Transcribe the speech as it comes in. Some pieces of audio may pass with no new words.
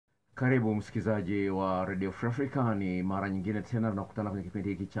Karibu msikizaji wa Radio Free Africa, ni mara nyingine tena tunakutana kwenye kipindi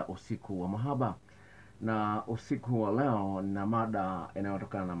hiki cha usiku wa mahaba. Na usiku wa leo na mada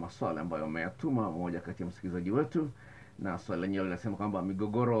inayotokana na maswali ambayo umeyatuma mmoja kati ya msikilizaji wetu, na swali lenyewe linasema kwamba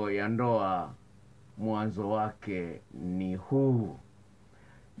migogoro ya ndoa mwanzo wake ni huu.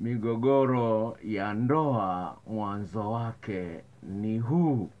 Migogoro ya ndoa mwanzo wake ni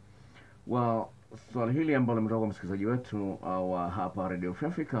huu. Swali hili ambalo limetoka kwa msikilizaji wetu wa hapa Radio Free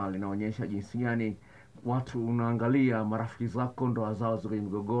Africa linaonyesha jinsi gani watu unaangalia marafiki zako ndoa zao ziko kwenye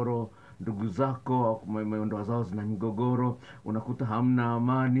migogoro, ndugu zako ndoa zao zina migogoro, unakuta hamna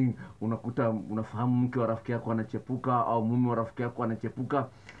amani, unafahamu mke wa rafiki yako anachepuka au mume wa rafiki yako anachepuka.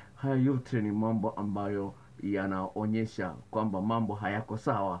 Haya yote ni mambo ambayo yanaonyesha kwamba mambo hayako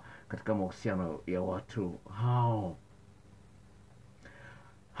sawa katika mahusiano ya watu hao.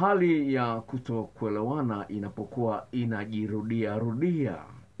 Hali ya kutokuelewana inapokuwa inajirudia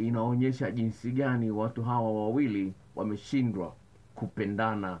inaonyesha jinsi gani watu hawa wawili wameshindwa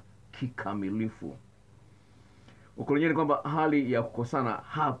kupendana kikamilifu. Ukweli kwamba hali ya kukosana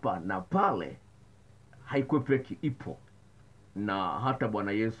hapa na pale haikwepeki, ipo. Na hata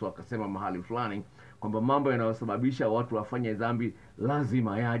Bwana Yesu akasema mahali fulani kwamba mambo yanayosababisha watu wafanye dhambi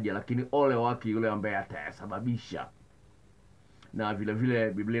lazima yaje, lakini ole wake yule ambaye atayasababisha. Na vile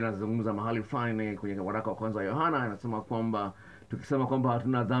vile Biblia inazungumza mahali fulani kwenye waraka wa kwanza wa Yohana, inasema kwamba tukisema kwamba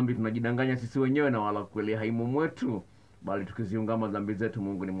hatuna dhambi tunajidanganya sisi wenyewe na wala kweli haimo mwetu, bali tukiziungama dhambi zetu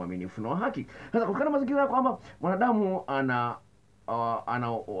Mungu ni mwaminifu na wa haki. Sasa kutokana na mazingira kwamba mwanadamu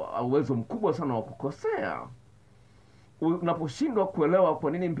ana uwezo mkubwa sana wa kukosea, unaposhindwa kuelewa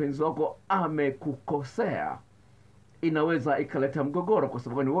kwa nini mpenzi wako amekukosea, inaweza ikaleta mgogoro, kwa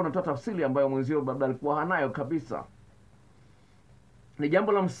sababu ni wewe unatoa tafsiri ambayo mwenzio bado alikuwa hanayo kabisa. Ni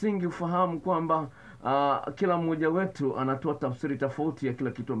jambo la msingi ufahamu kwamba kila mmoja wetu anatoa tafsiri tofauti ya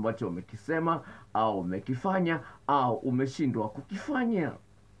kila kitu ambacho umekisema au umekifanya au umeshindwa kukifanya.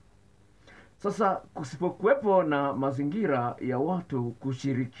 Sasa kusipokuwepo na mazingira ya watu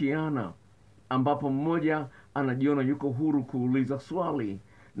kushirikiana, ambapo mmoja anajiona yuko huru kuuliza swali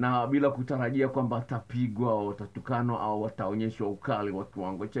na bila kutarajia kwamba atapigwa au atatukanwa au ataonyeshwa ukali wa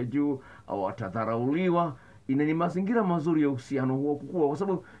kiwango cha juu au atadharauliwa, ni mazingira mazuri ya uhusiano huo kukua, kwa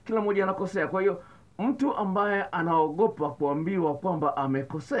sababu kila mmoja anakosea. Kwa hiyo mtu ambaye anaogopa kuambiwa kwamba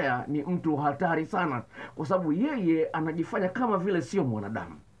amekosea ni mtu hatari sana, kwa sababu yeye anajifanya kama vile sio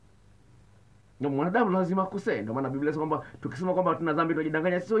mwanadamu. Na mwanadamu lazima akosee. Ndio maana Biblia inasema kwamba tukisema kwamba tuna dhambi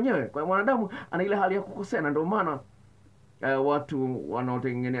tunajidanganya sisi wenyewe. Kwa hiyo mwanadamu ana ile hali ya kukosea, na ndio maana watu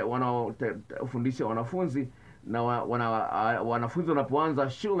wanaofundisha wanafunzi na wanafunzi wanapoanza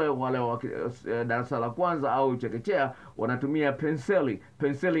shule, wale darasa la kwanza au chekechea, wanatumia penseli.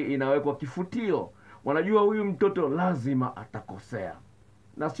 Penseli inawekwa kifutio. Wanajua huyu mtoto lazima atakosea.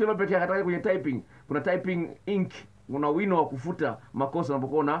 Na sio pekee hata kwenye typing, kuna typing ink, una wino wa kufuta makosa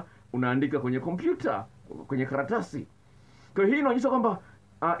unapokuwa unaandika kwenye kompyuta, kwenye karatasi. Kwa hiyo hii inaonyesha kwamba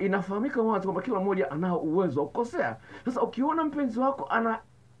inafahamika wazi kwamba kila mmoja anao uwezo wa kukosea. Sasa ukiona mpenzi wako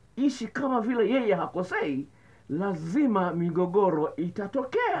anaishi kama vile yeye hakosei, lazima migogoro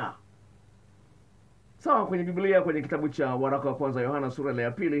itatokea. Sawa, kwenye Biblia kwenye kitabu cha waraka wa kwanza Yohana sura ya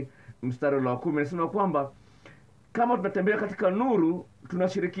 2 mstari wa 10 inasema kwamba kama tunatembea katika nuru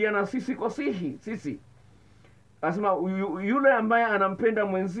tunashirikiana sisi kwa sisi. Anasema yule ambaye anampenda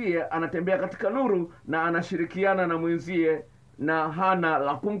mwenzie anatembea katika nuru na anashirikiana na mwenzie na hana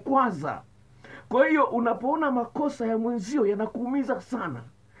la kumkwaza. Kwa hiyo unapoona makosa ya mwenzio yanakuumiza sana,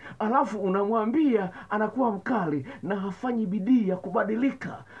 alafu unamwambia anakuwa mkali na hafanyi bidii ya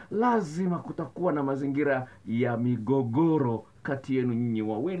kubadilika, lazima kutakuwa na mazingira ya migogoro kati yenu nyinyi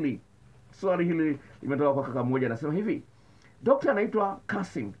wawili. Swali hili limetoka kwa kaka mmoja, anasema hivi: Dokta, anaitwa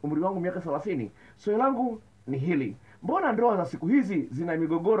Kasim, umri wangu miaka 30. Swali langu ni hili: mbona ndoa za siku hizi zina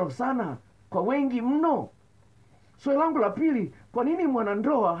migogoro sana kwa wengi mno? Swali langu la pili: kwa nini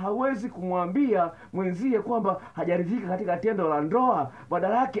mwanandoa hawezi kumwambia mwenzie kwamba hajaridhika katika tendo la ndoa,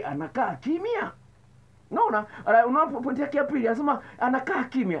 badala yake anakaa kimya? Unaona, unapopointia ya pili anasema anakaa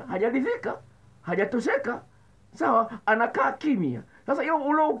kimya, hajaridhika, hajatosheka. Sawa, anakaa kimya. Sasa hiyo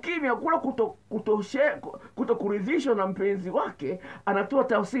ule ukimya kula kutokuridhishwa na mpenzi wake, anatoa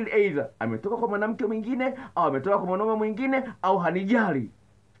tafsiri either ametoka kwa mwanamke mwingine au ametoka kwa mwanaume mwingine au hanijali.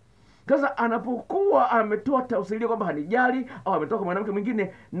 Sasa anapokuwa ametoa tafsiri kwamba hanijali au ametoka kwa mwanamke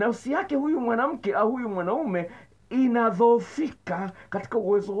mwingine, nafsi yake huyu mwanamke au huyu mwanaume inadhoofika katika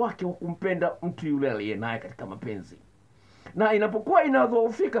uwezo wake wa kumpenda mtu yule aliye naye katika mapenzi. Na inapokuwa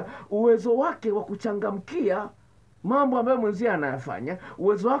inadhoofika uwezo wake wa kuchangamkia mambo ambayo mwenzie anayafanya,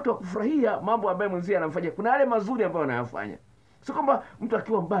 uwezo wake wa kufurahia mambo ambayo mwenzie anafanya, kuna yale mazuri ambayo anayafanya, Sio kwamba mtu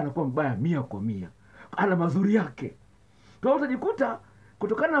akiwa mbaya anakuwa mbaya 100%. Ana mazuri yake. Kwa hiyo utajikuta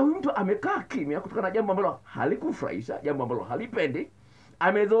kutokana na huyu mtu amekaa kimya, kutokana na jambo ambalo halikufurahisha, jambo ambalo halipendi,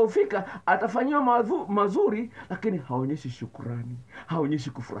 amedhoofika, atafanyiwa mazuri, lakini haonyeshi shukrani, haonyeshi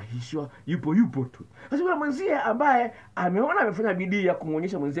kufurahishwa, yupo tu. Sasa yule mwenzie ambaye ameona amefanya bidii ya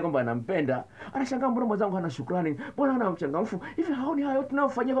kumuonyesha mwenzie kwamba anampenda, anashangaa, mbona mwenzangu hana shukrani, mbona hana mchangamfu, hivi haoni hayo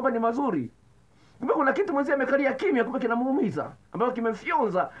tunayofanyia kwamba ni mazuri? Kumbe kuna kitu mwenzie amekalia kimya, kumbe kinamuumiza, ambacho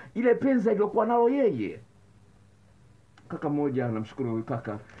kimefyonza ile penzi aliyokuwa nalo yeye. Kaka mmoja, namshukuru huyu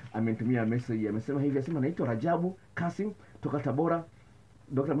kaka, amenitumia message, amesema hivi, anasema naitwa Rajabu Kasim toka Tabora.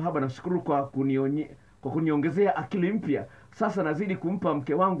 Dr. Mahaba, nashukuru kwa kuniongezea akili mpya. Sasa nazidi kumpa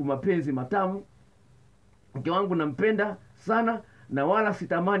mke wangu mapenzi matamu. Mke wangu nampenda sana na wala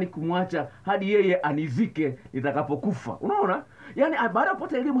sitamani kumwacha hadi yeye anizike nitakapokufa. Unaona? Yaani baada ya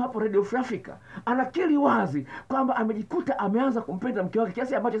kupata elimu hapo Radio Free Africa, anakiri wazi kwamba amejikuta ameanza kumpenda mke wake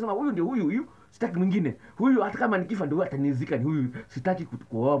kiasi ambacho anasema huyu ndio huyu, sitaki mwingine. Huyu hata kama nikifa ndio atanizika, ni huyu, sitaki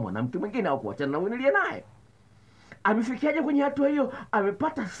kuoa mwanamke mwingine au kuachana na huyu niliye naye. Amefikiaje kwenye hatua hiyo?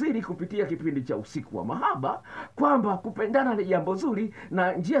 Amepata siri kupitia kipindi cha Usiku wa Mahaba kwamba kupendana ni jambo zuri,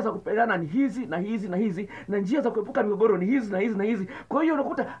 na njia za kupendana ni hizi na hizi na hizi, na njia za kuepuka migogoro ni hizi na hizi na hizi. Kwa hiyo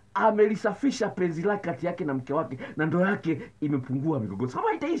unakuta amelisafisha penzi lake kati yake na mke wake, na ndoa yake imepungua migogoro.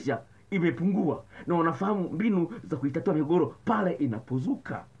 Kama itaisha, imepungua, na unafahamu mbinu za kuitatua migogoro pale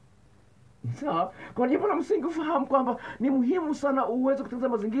inapozuka. Sawa? Kwa hivyo la msingi ufahamu kwamba ni muhimu sana uweze kutengeneza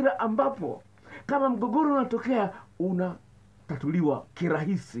mazingira ambapo kama mgogoro unatokea unatatuliwa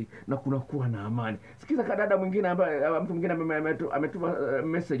kirahisi na kunakuwa na amani. Sikiza kadada mwingine ambaye mtu mwingine ametuma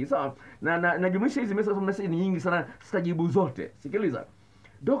message, sawa? Na najumlisha hizi message ni nyingi sana, sitajibu zote. Sikiliza.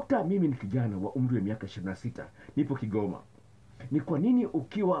 Dokta, mimi ni kijana wa umri wa miaka 26. Nipo Kigoma. Ni kwa nini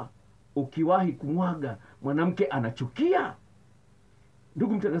ukiwahi kumwaga mwanamke anachukia?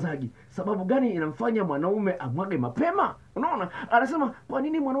 Ndugu mtangazaji, sababu gani inamfanya mwanaume amwage mapema? Unaona? Anasema kwa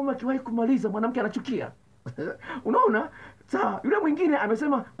nini mwanaume akiwahi kumaliza mwanamke anachukia? Unaona? Sawa, yule mwingine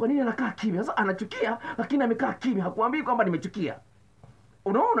amesema kwa nini anakaa kimya? Sasa anachukia lakini amekaa kimya, hakuambii kwamba nimechukia.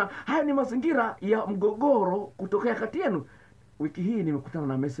 Unaona? Haya ni mazingira ya mgogoro kutokea kati yenu. Wiki hii nimekutana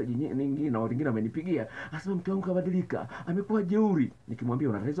na message nyingi na wengine wamenipigia. Anasema mke wangu kabadilika, amekuwa jeuri. Nikimwambia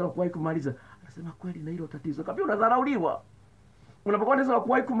una tatizo la kuwahi kumaliza, anasema kweli na hilo tatizo. Kabla unadharauliwa. Unapokuwa tatizo la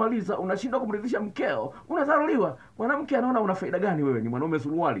kuwahi kumaliza, unashindwa kumridhisha mkeo, unadharauliwa. Mwanamke anaona una faida gani wewe? Ni mwanaume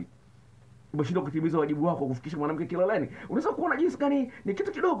suruali. Umeshindwa kutimiza wajibu wako kufikisha mwanamke kileleni. Unaweza kuona jinsi gani ni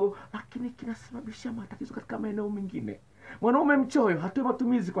kitu kidogo lakini kinasababisha matatizo katika maeneo mengine. Mwanaume mchoyo hatoi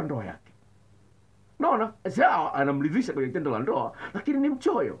matumizi kwa ndoa yake. Unaona? Sawa, anamridhisha kwenye tendo la ndoa lakini ni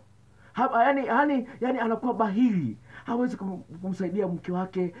mchoyo. Yani anakuwa bahili. Hawezi kumsaidia mke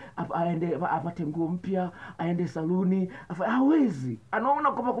wake aende apate nguo mpya, aende saluni, hawezi.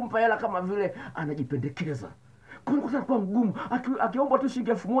 Anaona kwamba kumpa hela kama vile anajipendekeza. Kwa mgumu, akiomba tu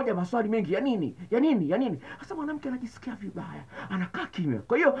shilingi 1000 maswali mengi, ya nini? Sasa mwanamke anajisikia vibaya, anakaa kimya.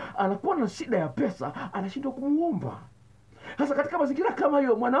 Kwa hiyo anakuwa na shida ya pesa, anashindwa kumuomba. Sasa katika mazingira kama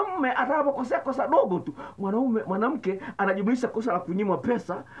hiyo, mwanamume atakapokosea kosa dogo tu, mwanamke anajumlisha kosa la kunyimwa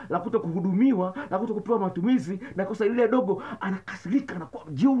pesa, la kutokuhudumiwa, la kutokupewa matumizi, na kosa lile dogo anakasirika na kuwa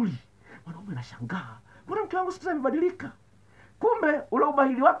mjeuri. Mwanamume anashangaa, mwanamke wangu sasa amebadilika. Kumbe ule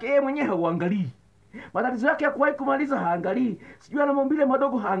ubahili wake yeye mwenyewe hauangalii. Matatizo yake ya kuwahi kumaliza haangalii. Sijui ana maumbile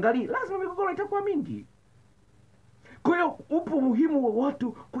madogo haangalii. Lazima migogoro itakuwa mingi. Kwa hiyo upo muhimu wa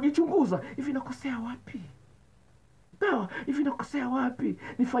watu kujichunguza. Hivi nakosea wapi? Sawa, hivi nakosea wapi?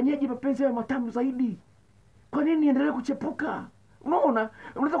 Nifanyeje mapenzi yawe matamu zaidi? Kwa nini niendelee kuchepuka? Unaona?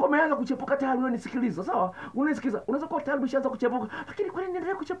 Unaweza kuwa umeanza kuchepuka tayari unanisikiliza, sawa? Unanisikiliza. Unaweza kuwa tayari umeshaanza kuchepuka, lakini kwa nini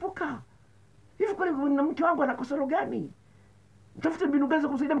niendelee kuchepuka? Hivi kwa nini mke wangu ana kasoro gani? Mtafute mbinu gani za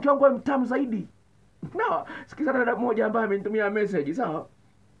kumsaidia mke wangu awe mtamu zaidi? No, sikiza dada mmoja ambaye amenitumia message, sawa?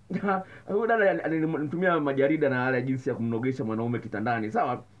 Huyu dada alinitumia majarida na ala jinsi ya kumnogesha mwanaume kitandani,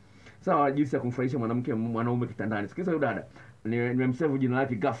 sawa? Sawa, jinsi ya kumfurahisha mwanaume kitandani. Sikiza huyu dada. Nimemsave jina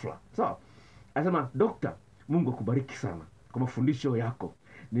lake ghafla. Sawa? Anasema, "Dokta, Mungu akubariki sana kwa mafundisho yako.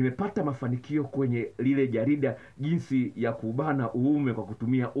 Nimepata mafanikio kwenye lile jarida jinsi ya kubana uume kwa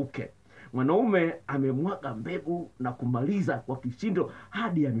kutumia uke. Mwanaume amemwaga mbegu na kumaliza kwa kishindo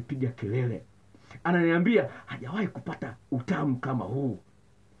hadi amepiga kelele. Ananiambia hajawahi kupata utamu kama huu.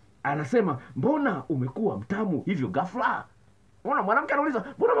 Anasema, mbona umekuwa mtamu hivyo ghafla?" Unaona, mwanamke anauliza,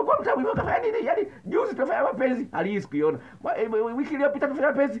 mbona umekuwa mtamu hivyo ghafla? Nini? Yaani juzi tunafanya mapenzi, halisi kuiona. Wiki iliyopita tunafanya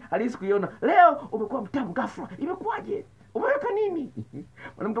mapenzi, halisi kuiona. Leo umekuwa mtamu ghafla. Imekuwaje? Umeweka nini?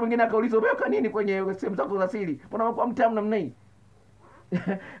 Mwanamke mwingine akauliza, umeweka nini kwenye sehemu zako za siri? Mbona umekuwa mtamu namna hii?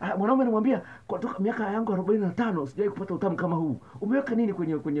 Mwanaume anamwambia kutoka miaka yangu 45 sijawahi kupata utamu kama huu. Umeweka nini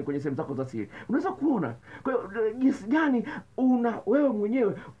kwenye sehemu zako za siri? Unaweza kuona. Kwa hiyo jinsi gani wewe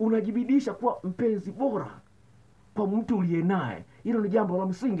mwenyewe unajibidisha kuwa mpenzi bora kwa mtu uliye naye. Hilo ni jambo la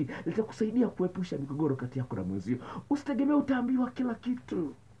msingi, litakusaidia kuepusha migogoro kati yako na mwenzio. Usitegemee utaambiwa kila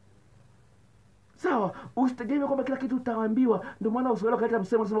kitu. Sawa, usitegemee kwamba kila kitu utaambiwa. Ndio maana usielewa katika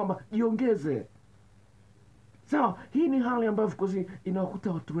msemo kwamba jiongeze. Sawa, hii ni hali ambayo of course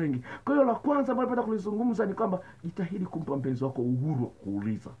inawakuta watu wengi. Kwa hiyo la kwanza ambalo napenda kulizungumza ni kwamba jitahidi kumpa mpenzi wako uhuru wa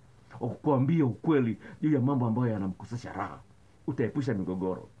kuuliza, wa kukuambia ukweli juu ya mambo ambayo yanamkosesha raha. Utaepusha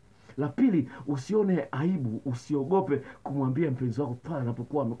migogoro. La pili, usione aibu, usiogope kumwambia mpenzi wako pale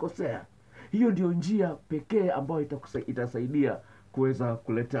anapokuwa amekosea. Hiyo ndio njia pekee ambayo itasaidia kuweza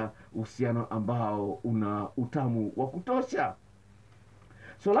kuleta uhusiano ambao una utamu wa kutosha.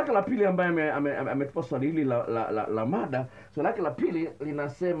 Swali lake la pili ambaye ametupa swali hili la mada, swali lake la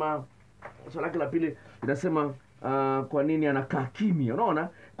pili linasema kwa nini anakaa kimya? Unaona?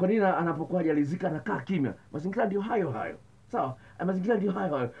 Kwa nini anapokuwa hajalizika anakaa kimya? Mazingira ndio hayo. Sawa? Mazingira ndio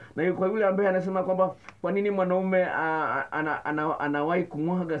hayo. Na kwa yule ambaye anasema kwamba kwa nini mwanaume anawahi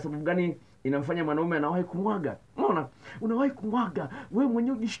kumwaga, sababu gani inamfanya mwanaume anawahi kumwaga? Unaona? Unawahi kumwaga, wewe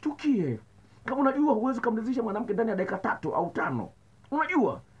mwenyewe ujishtukie. Kama unajua huwezi kumridhisha mwanamke ndani ya dakika 3 au 5.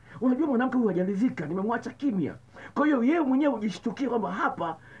 Unajua mwanamke huyu hajalizika, nimemwacha kimya. Kwa hiyo yeye mwenyewe ujishtukie kwamba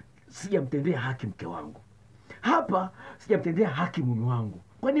hapa sijamtendea haki mke wangu. Hapa sijamtendea haki mume wangu.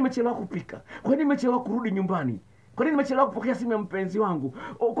 Kwa nini nimechelewa kupika? Kwa nini nimechelewa kurudi nyumbani? Kwa nini nimechelewa kupokea simu ya mpenzi wangu?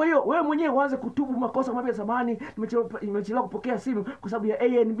 Kwa hiyo wewe mwenyewe uanze kutubu makosa, mwambie samahani, nimechelewa kupokea simu kwa sababu ya A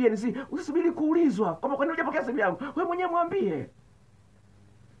N B N C. Usisubiri kuulizwa kwamba kwa nini hujapokea simu yangu. Wewe mwenyewe mwambie.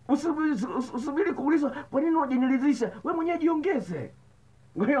 Usubiri kuulizwa kwa nini hujaniridhisha. Wewe mwenyewe jiongeze.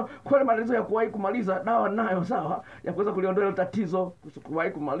 Kwa hiyo kwa malizo ya kuwahi kumaliza, dawa nayo sawa ya kuweza kuliondoa ile tatizo,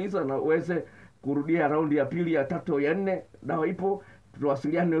 kuwahi kumaliza na uweze kurudia raundi ya pili, ya 3 au ya 4, dawa ipo.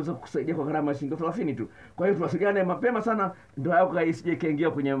 Tuwasiliane, naweza kukusaidia kwa gharama ya shilingi 30 tu. Kwa hiyo tuwasiliane mapema sana, ndio yako isije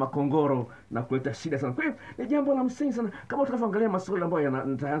kaingia kwenye makongoro na kuleta shida sana. Kwa hiyo ni jambo la msingi sana. Kama tutakaangalia maswali ambayo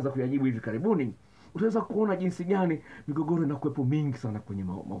nitaanza kuyajibu hivi karibuni, utaweza kuona jinsi gani migogoro inakuwepo mingi sana kwenye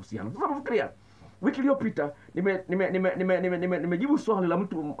mahusiano. Sasa fikiria, wiki iliyopita nimejibu swali la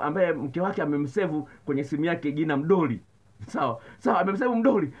mtu ambaye mke wake amemsave kwenye simu yake jina Mdoli. Sawa, amemsave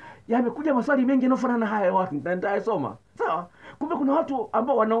Mdoli. Yamekuja maswali mengi yanayofanana na haya watu nitayasoma. Sawa? Kumbe kuna watu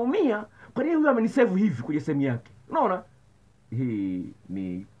ambao wanaumia, kwa nini huyu amenisave hivi kwenye simu yake? Unaona? Hii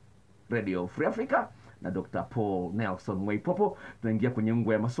ni Radio Free Africa na Dr. Paul Nelson Mwaipopo. Tunaingia kwenye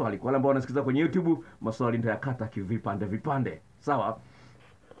ngwe ya maswali. Kwa wale ambao wanasikiza kwenye YouTube, maswali nitayakata vipande. Sawa?